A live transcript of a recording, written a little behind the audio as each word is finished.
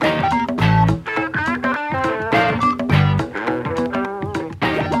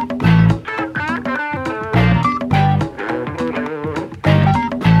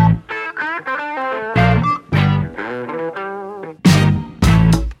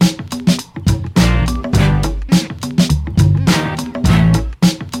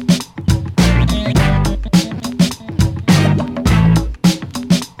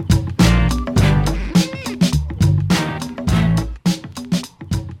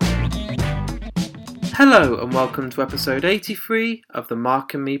Hello and welcome to episode 83 of the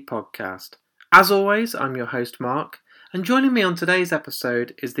Mark and Me podcast. As always, I'm your host Mark, and joining me on today's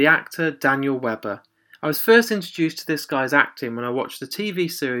episode is the actor Daniel Webber. I was first introduced to this guy's acting when I watched the TV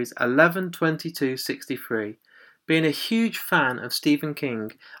series 11/22/63. Being a huge fan of Stephen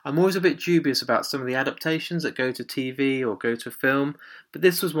King, I'm always a bit dubious about some of the adaptations that go to TV or go to film, but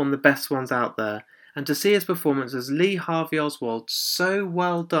this was one of the best ones out there, and to see his performance as Lee Harvey Oswald so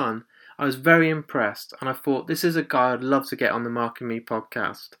well done, I was very impressed, and I thought this is a guy I'd love to get on the Mark and Me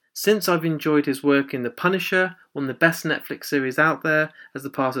podcast. Since I've enjoyed his work in The Punisher, one of the best Netflix series out there, as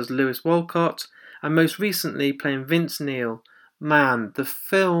the part as Lewis Walcott, and most recently playing Vince Neil. Man, the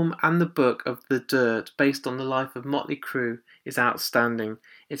film and the book of The Dirt, based on the life of Motley Crue, is outstanding.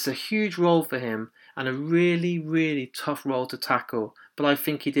 It's a huge role for him, and a really, really tough role to tackle, but I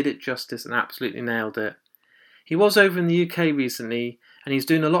think he did it justice and absolutely nailed it. He was over in the UK recently, and he's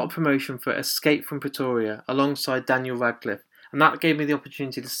doing a lot of promotion for Escape from Pretoria alongside Daniel Radcliffe, and that gave me the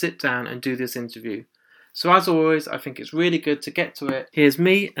opportunity to sit down and do this interview. So as always, I think it's really good to get to it. Here's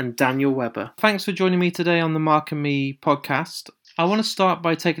me and Daniel Webber. Thanks for joining me today on the Mark and Me podcast. I want to start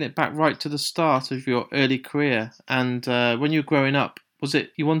by taking it back right to the start of your early career, and when you were growing up, was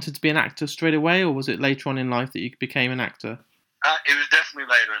it you wanted to be an actor straight away, or was it later on in life that you became an actor? It was definitely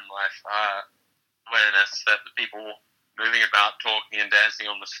later in life, when the people moving about, talking and dancing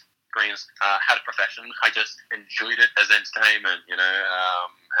on the screens had a profession. I just enjoyed it as entertainment, and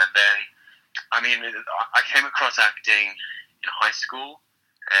then, I came across acting in high school,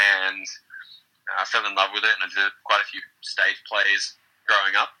 and I fell in love with it, and I did quite a few stage plays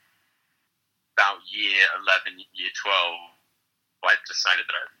growing up. About year 11, year 12, I decided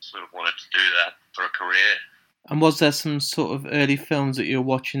that I sort of wanted to do that for a career. And was there some sort of early films that you were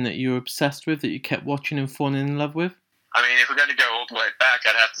watching that you were obsessed with, that you kept watching and falling in love with? If we're going to go all the way back,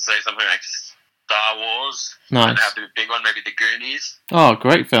 I'd have to say something like Star Wars. Nice. It'd have to be a big one, maybe The Goonies. Oh,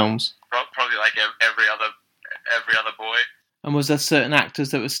 great films. Probably like every other boy. And was there certain actors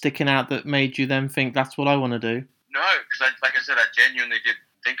that were sticking out that made you then think, that's what I want to do? No, because like I said, I genuinely did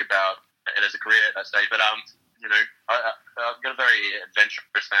think about it as a career at that stage. But, I've got a very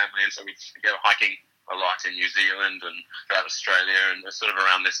adventurous family, and so we go hiking a lot in New Zealand and throughout Australia, and sort of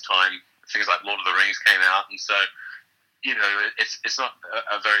around this time, things like Lord of the Rings came out, and so, it's not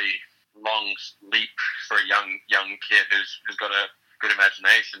a very long leap for a young kid who's got a good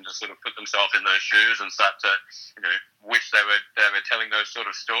imagination to sort of put themselves in those shoes and start to, wish they were telling those sort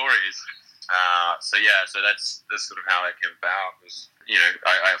of stories. So that's sort of how that came about.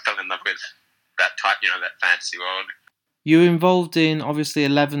 I fell in love with that type, that fantasy world. You were involved in, obviously,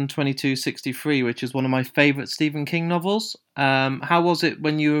 11/22/63, which is one of my favourite Stephen King novels. How was it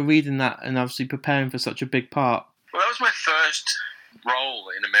when you were reading that and obviously preparing for such a big part? Well, that was my first role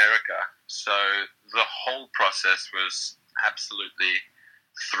in America, so the whole process was absolutely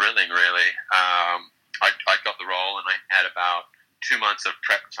thrilling, really. I got the role, and I had about 2 months of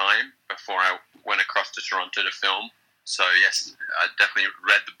prep time before I went across to Toronto to film. So, yes, I definitely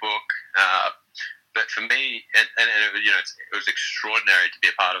read the book. But for me, it was extraordinary to be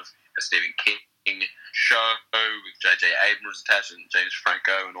a part of a Stephen King show with J.J. Abrams attached and James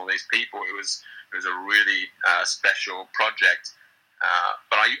Franco and all these people. It was a really special project.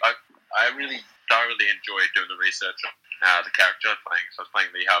 But I really thoroughly enjoyed doing the research on the character I was playing. So I was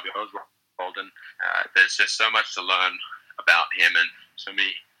playing Lee Harvey Oswald, and there's just so much to learn about him, and so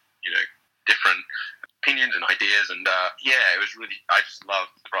many, different opinions and ideas, and it was really, I just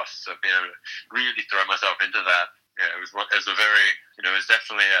loved the process of being able to really throw myself into that. It was a very, it was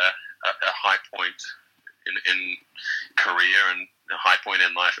definitely a high point in career and a high point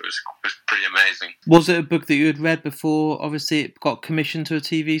in life. It was pretty amazing. Was it a book that you had read before? Obviously, it got commissioned to a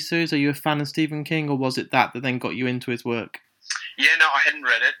TV series. Are you a fan of Stephen King, or was it that then got you into his work? Yeah, no, I hadn't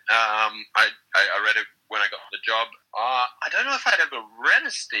read it. I read it when I got the job. I don't know if I'd ever read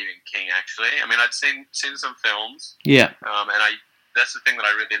a Stephen King, actually. I'd seen some films. Yeah. And that's the thing that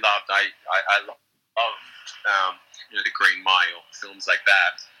I really loved. I loved, The Green Mile, films like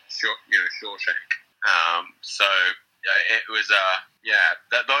that. Shawshank. It was,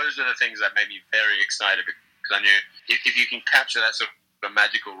 those are the things that made me very excited, because I knew if you can capture that sort of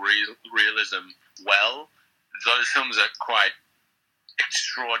magical realism well, those films are quite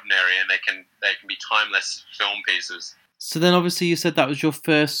extraordinary, and they can be timeless film pieces. So then obviously you said that was your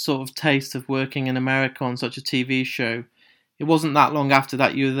first sort of taste of working in America on such a TV show. It wasn't that long after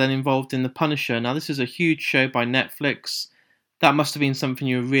that you were then involved in The Punisher. Now this is a huge show by Netflix. That must have been something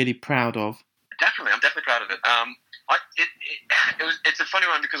you were really proud of. Definitely, I'm definitely proud of it. It's a funny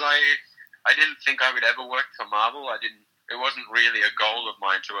one, because I didn't think I would ever work for Marvel. It wasn't really a goal of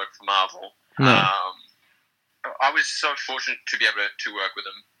mine to work for Marvel. No. I was so fortunate to be able to work with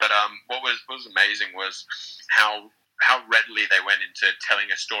them. But what was amazing was how readily they went into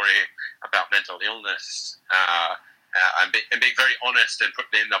telling a story about mental illness and being very honest and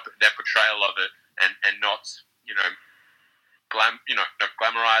put in their portrayal of it and not not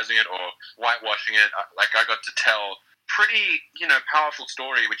glamorizing it or whitewashing it. Like I got to tell pretty powerful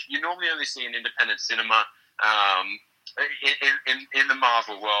story which you normally only see in independent cinema. In the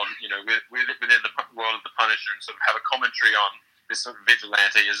Marvel world, within the world of the Punisher, and sort of have a commentary on this sort of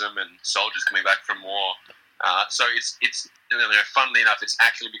vigilanteism and soldiers coming back from war. So it's funnily enough, it's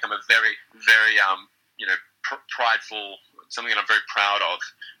actually become a very, very prideful, something that I'm very proud of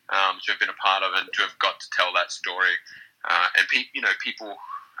to have been a part of and to have got to tell that story. And people,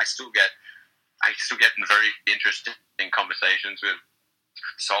 I still get in very interesting conversations with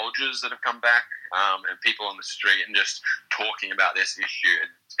soldiers that have come back and people on the street and just talking about this issue.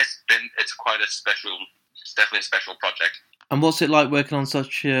 It's definitely a special project. And what's it like working on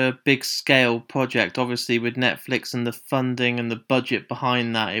such a big scale project? Obviously with Netflix and the funding and the budget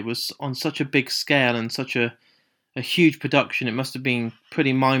behind that, it was on such a big scale and such a huge production. It must have been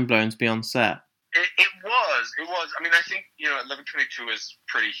pretty mind blowing to be on set. It was. I mean, I think 11/22 is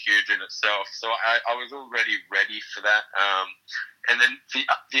pretty huge in itself, so I was already ready for that. And then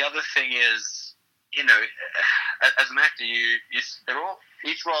the other thing is, as an actor,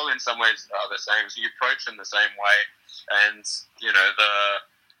 each role in some ways are the same, so you approach them the same way. And the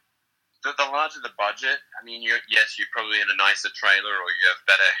larger the budget, I mean, you're probably in a nicer trailer or you have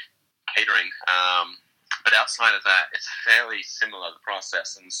better catering. But outside of that, it's fairly similar, the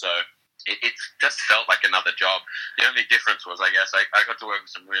process, and so it just felt like another job. The only difference was, I guess, I got to work with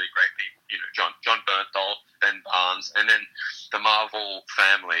some really great people. John Bernthal, Ben Barnes, and then the Marvel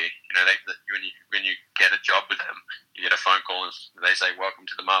family. When you get a job with them, you get a phone call and they say, "Welcome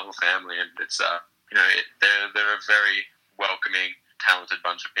to the Marvel family," and it's they're a very welcoming, talented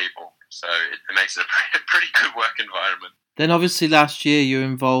bunch of people. So it makes it a pretty good work environment. Then obviously last year you were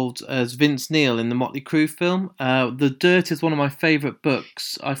involved as Vince Neil in the Motley Crue film. The Dirt is one of my favourite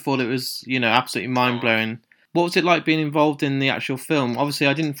books. I thought it was, absolutely mind-blowing. What was it like being involved in the actual film? Obviously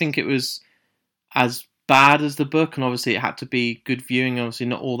I didn't think it was as bad as the book, and obviously it had to be good viewing. Obviously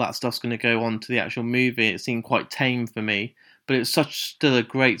not all that stuff's going to go on to the actual movie. It seemed quite tame for me. But it's still a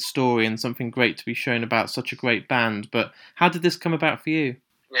great story and something great to be shown about such a great band. But how did this come about for you?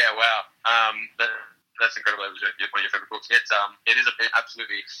 Yeah, wow. That's incredible. It was one of your favorite books. It is an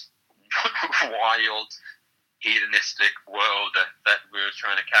absolutely wild, hedonistic world that we were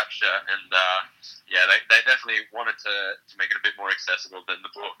trying to capture, and they definitely wanted to make it a bit more accessible than the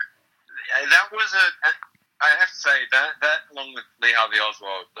book. That was I have to say that along with Lee Harvey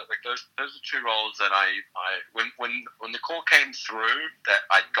Oswald, those are two roles that when the call came through that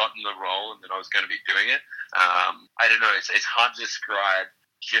I'd gotten the role and that I was going to be doing it. I don't know. It's hard to describe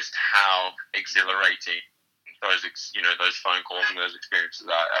just how exhilarating those phone calls and those experiences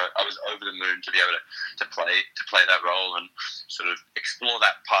are. I was over the moon to be able to play that role and sort of explore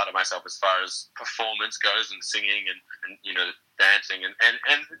that part of myself as far as performance goes and singing and dancing and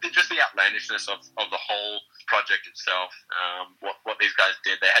just the outlandishness of the whole project itself. What these guys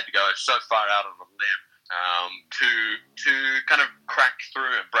did, they had to go so far out on a limb to kind of crack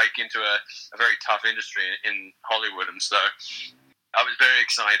through and break into a very tough industry in Hollywood, and so I was very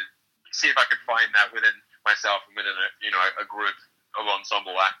excited to see if I could find that within myself and within a group of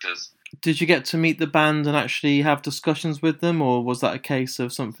ensemble actors. Did you get to meet the band and actually have discussions with them, or was that a case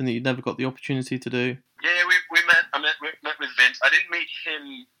of something that you never got the opportunity to do? Yeah, we met with Vince. I didn't meet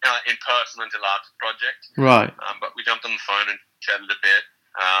him in person until after the project. Right. But we jumped on the phone and chatted a bit.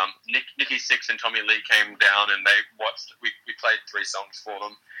 Nikki Sixx and Tommy Lee came down and they watched. We played 3 songs for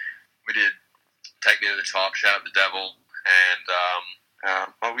them. We did "Take Me to the Top," "Shout at the Devil,"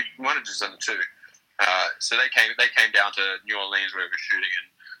 and we wanted to send 2. So they came down to New Orleans where we were shooting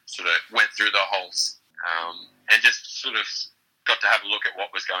and sort of went through the holes and just sort of got to have a look at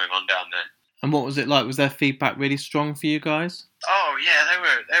what was going on down there. And what was it like? Was their feedback really strong for you guys? Oh yeah, they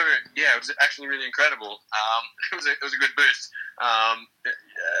were. Yeah, it was actually really incredible. It was a good boost.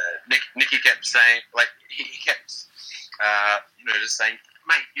 Nicky kept saying, like he kept, just saying,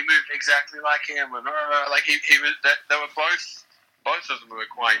 "Mate, you moved exactly like him," and like he was. They were both of them were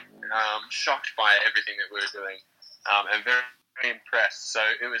quite shocked by everything that we were doing, and very, very impressed. So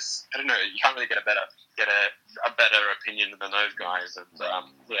it was. I don't know. You can't really get a better opinion than those guys, and so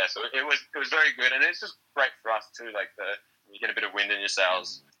it was very good, and it's just great for us too. Like you get a bit of wind in your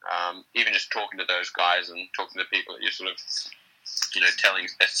sails, even just talking to those guys and talking to the people that you're sort of, telling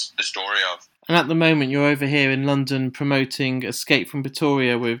the story of. And at the moment, you're over here in London promoting Escape from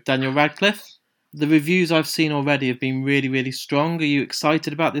Pretoria with Daniel Radcliffe. The reviews I've seen already have been really, really strong. Are you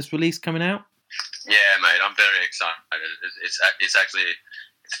excited about this release coming out? Yeah, mate, I'm very excited. It's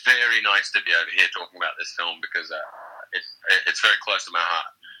very nice to be over here talking about this film because it's very close to my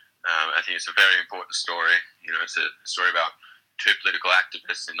heart. I think it's a very important story. You know, it's a story about two political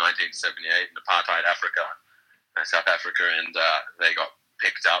activists in 1978 in apartheid Africa, South Africa, and they got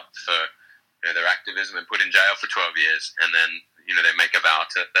picked up for their activism and put in jail for 12 years, and then they make a vow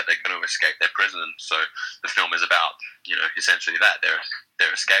that they're going to escape their prison. So the film is about essentially that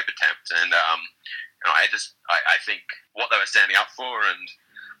their escape attempt, and I think what they were standing up for and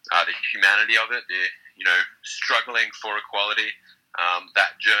the humanity of it, struggling for equality,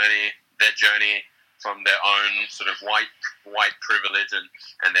 their journey from their own sort of white privilege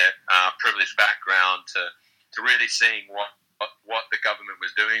and their privileged background to really seeing what the government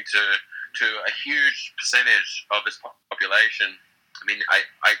was doing to a huge percentage of its population. I mean, I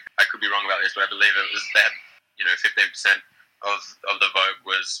could be wrong about this, but I believe it was they had 15% of the vote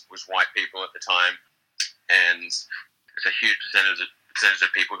was white people at the time, and it's a huge percentage of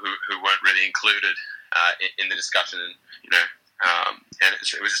people who weren't really included in the discussion, and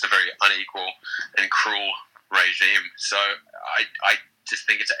it was just a very unequal and cruel regime. So I just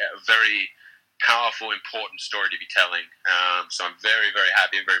think it's a very powerful, important story to be telling. So I'm very, very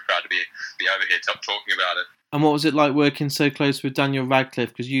happy and very proud to be over here talking about it. And what was it like working so close with Daniel Radcliffe?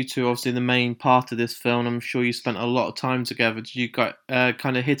 Because you two are obviously the main part of this film. I'm sure you spent a lot of time together. Did you kind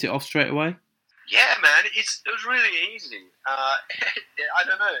of hit it off straight away? Yeah, man. It was really easy. I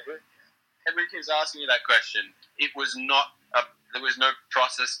don't know. Everybody keeps asking me that question. It was not. There was no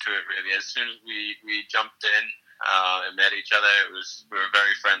process to it really. As soon as we jumped in and met each other, we were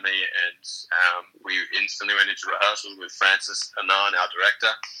very friendly, and we instantly went into rehearsal with Francis Annan, our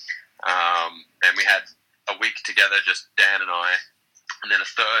director, and we had a week together, just Dan and I, and then a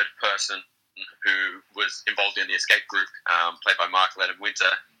third person who was involved in the escape group, played by Mark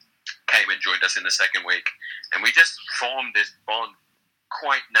Ledham-Winter, came and joined us in the second week, and we just formed this bond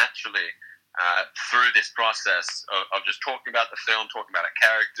quite naturally through this process of just talking about the film, talking about our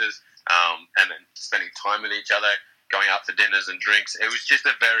characters, and then spending time with each other, going out for dinners and drinks. It was just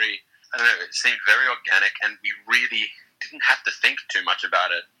it seemed very organic, and we really didn't have to think too much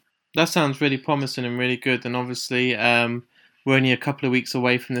about it. That sounds really promising and really good, and obviously we're only a couple of weeks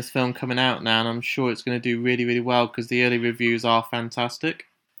away from this film coming out now, and I'm sure it's going to do really, really well because the early reviews are fantastic.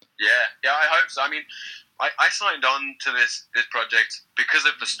 Yeah, I hope so. I mean, I signed on to this project because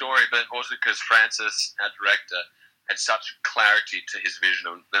of the story, but also because Francis, our director, had such clarity to his vision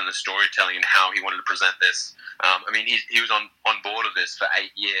and the storytelling and how he wanted to present this. I mean, he was on board of this for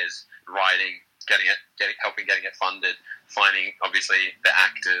 8 years, writing, helping getting it funded, finding obviously the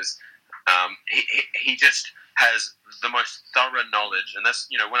actors. He just has the most thorough knowledge, and that's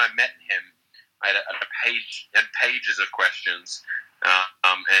when I met him, I had pages of questions.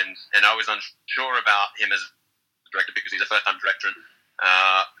 And I was unsure about him as a director because he's a first-time director,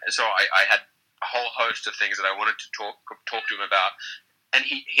 and so I had a whole host of things that I wanted to talk to him about, and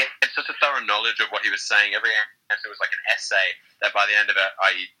he had such a thorough knowledge of what he was saying. Every answer was like an essay that by the end of it,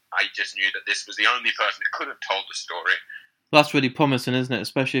 I just knew that this was the only person who could have told the story. That's really promising, isn't it?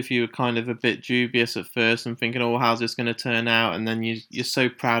 Especially if you were kind of a bit dubious at first and thinking, oh, how's this going to turn out? And then you're so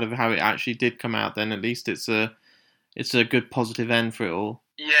proud of how it actually did come out. Then at least it's a good positive end for it all.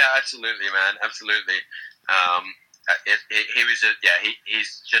 Yeah, absolutely, man, absolutely. He was just,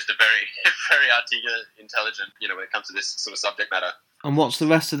 he's just a very, very articulate, intelligent, when it comes to this sort of subject matter. And what's the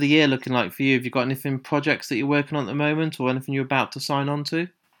rest of the year looking like for you? Have you got anything projects that you're working on at the moment, or anything you're about to sign on to?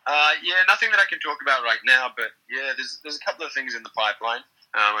 Nothing that I can talk about right now, but yeah, there's a couple of things in the pipeline.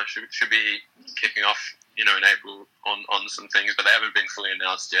 I should be kicking off, in April on some things, but they haven't been fully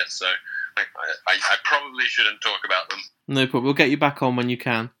announced yet, so I probably shouldn't talk about them. No problem. We'll get you back on when you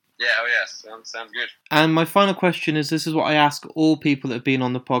can. Yeah, sounds good. And my final question is, this is what I ask all people that have been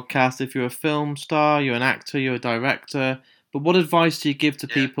on the podcast. If you're a film star, you're an actor, you're a director, but what advice do you give to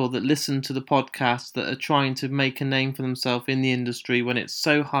people that listen to the podcast that are trying to make a name for themselves in the industry when it's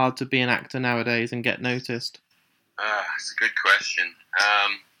so hard to be an actor nowadays and get noticed? It's a good question.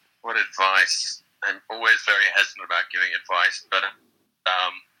 What advice? I'm always very hesitant about giving advice, but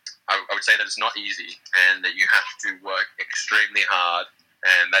I would say that it's not easy and that you have to work extremely hard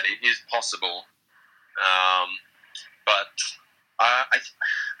and that it is possible. But I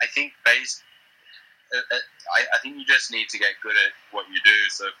think I think you just need to get good at what you do.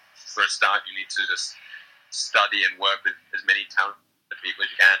 So for a start, you need to just study and work with as many talented people as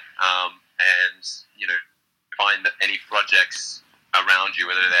you can, and find any projects around you,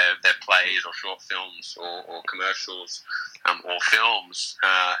 whether they're plays or short films or commercials or films,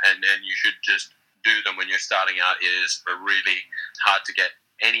 and then you should just do them when you're starting out is really hard to get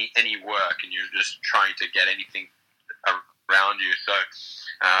any work, and you're just trying to get anything around you. So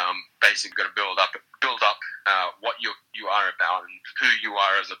basically, got to build up what you are about and who you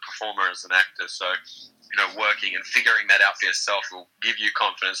are as a performer, as an actor. So working and figuring that out for yourself will give you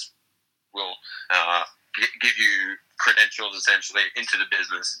confidence, will give you credentials essentially into the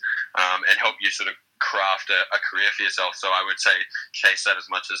business, and help you sort of craft a career for yourself. So I would say chase that as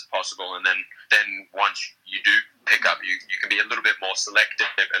much as possible, and then once you do pick up, you can be a little bit more selective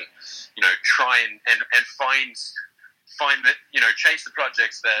and try and find that chase the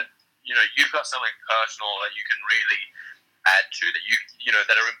projects that you've got something personal that you can really add to, that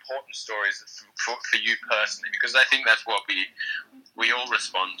that are important stories for you personally, because I think that's what we all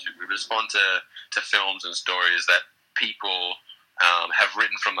respond to. We respond to films and stories that people have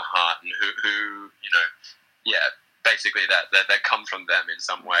written from the heart, and who basically that come from them in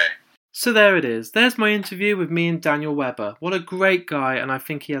some way. So there it is. There's my interview with me and Daniel Webber. What a great guy, and I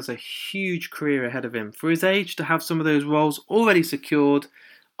think he has a huge career ahead of him. For his age, to have some of those roles already secured,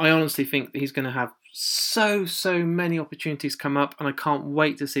 I honestly think that he's going to have so many opportunities come up, and I can't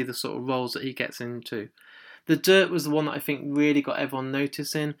wait to see the sort of roles that he gets into. The Dirt was the one that I think really got everyone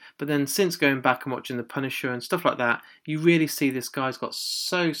noticing, but then since going back and watching The Punisher and stuff like that, you really see this guy's got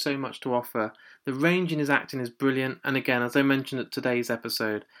so much to offer. The range in his acting is brilliant, and again, as I mentioned at today's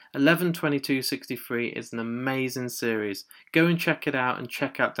episode, 11/22/63 is an amazing series. Go and check it out, and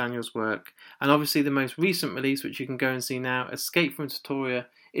check out Daniel's work. And obviously the most recent release, which you can go and see now, Escape from Pretoria,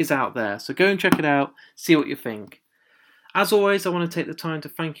 is out there. So go and check it out, see what you think. As always, I want to take the time to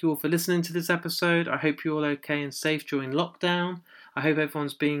thank you all for listening to this episode. I hope you're all okay and safe during lockdown. I hope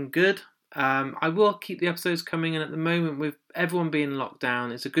everyone's being good. I will keep the episodes coming, and at the moment, with everyone being locked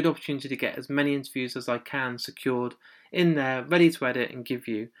down, it's a good opportunity to get as many interviews as I can secured in there, ready to edit and give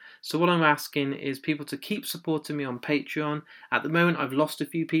you. So what I'm asking is people to keep supporting me on Patreon. At the moment, I've lost a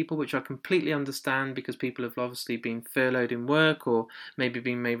few people, which I completely understand, because people have obviously been furloughed in work or maybe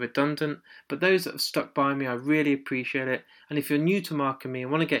been made redundant. But those that have stuck by me, I really appreciate it. And if you're new to Mark and Me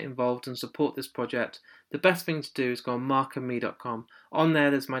and want to get involved and support this project, the best thing to do is go on markandme.com. On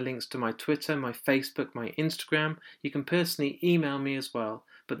there's my links to my Twitter, my Facebook, my Instagram. You can personally email me as well.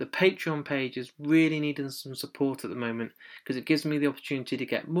 But the Patreon page is really needing some support at the moment, because it gives me the opportunity to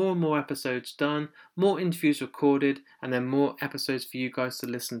get more and more episodes done, more interviews recorded, and then more episodes for you guys to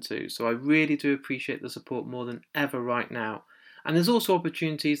listen to. So I really do appreciate the support more than ever right now. And there's also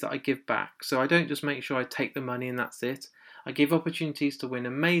opportunities that I give back. So I don't just make sure I take the money and that's it. I give opportunities to win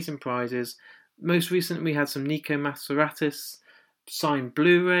amazing prizes. Most recently, we had some Nico Massaratis signed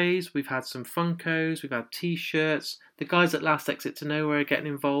Blu-rays, we've had some Funkos, we've had T-shirts. The guys at Last Exit to Nowhere are getting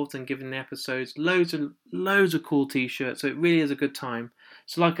involved and giving the episodes loads of cool T-shirts, so it really is a good time.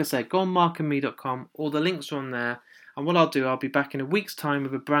 So like I said, go on markandme.com, all the links are on there, and what I'll do, I'll be back in a week's time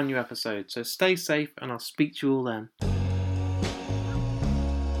with a brand new episode. So stay safe, and I'll speak to you all then.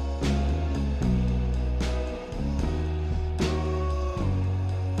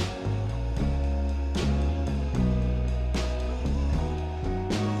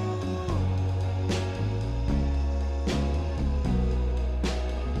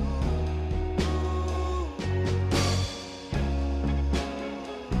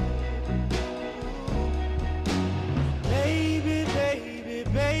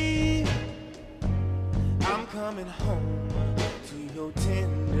 Coming home to your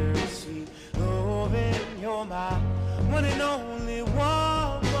tender, sweet loving. You're my one and only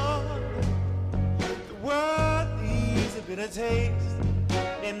woman. The world leaves a bitter taste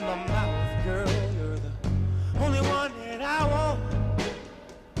in my mouth, girl. You're the only one that I want.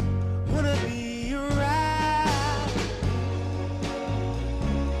 Wanna be around.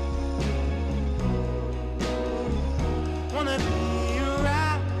 Wanna be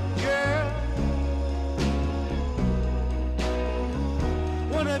around, girl.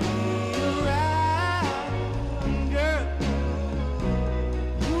 Wanna be around, girl.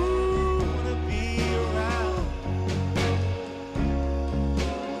 Ooh, wanna be around.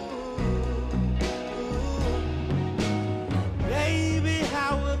 Baby, I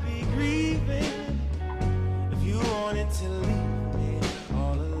would be grieving if you wanted to leave me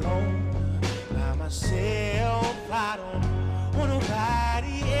all alone by myself. I don't want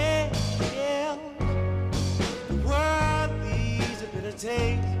nobody else. The world leaves a bitter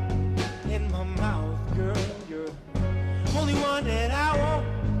taste in my mouth, girl. You're the only one that I want.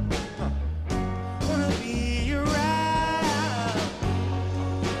 Wanna be around.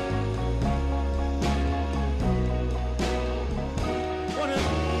 Wanna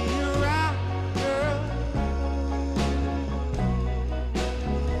be around, girl.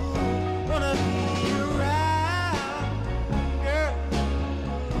 Wanna be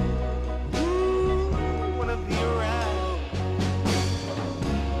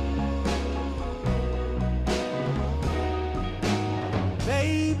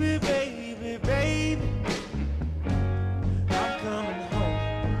baby, baby, baby, I'm coming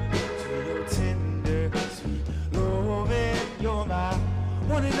home to your tender, sweet loving. You're my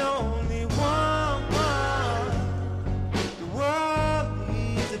one and only one. The world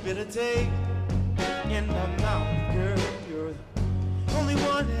needs a bitter taste in my mouth, girl. You're the only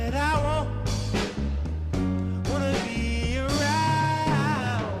one that I want.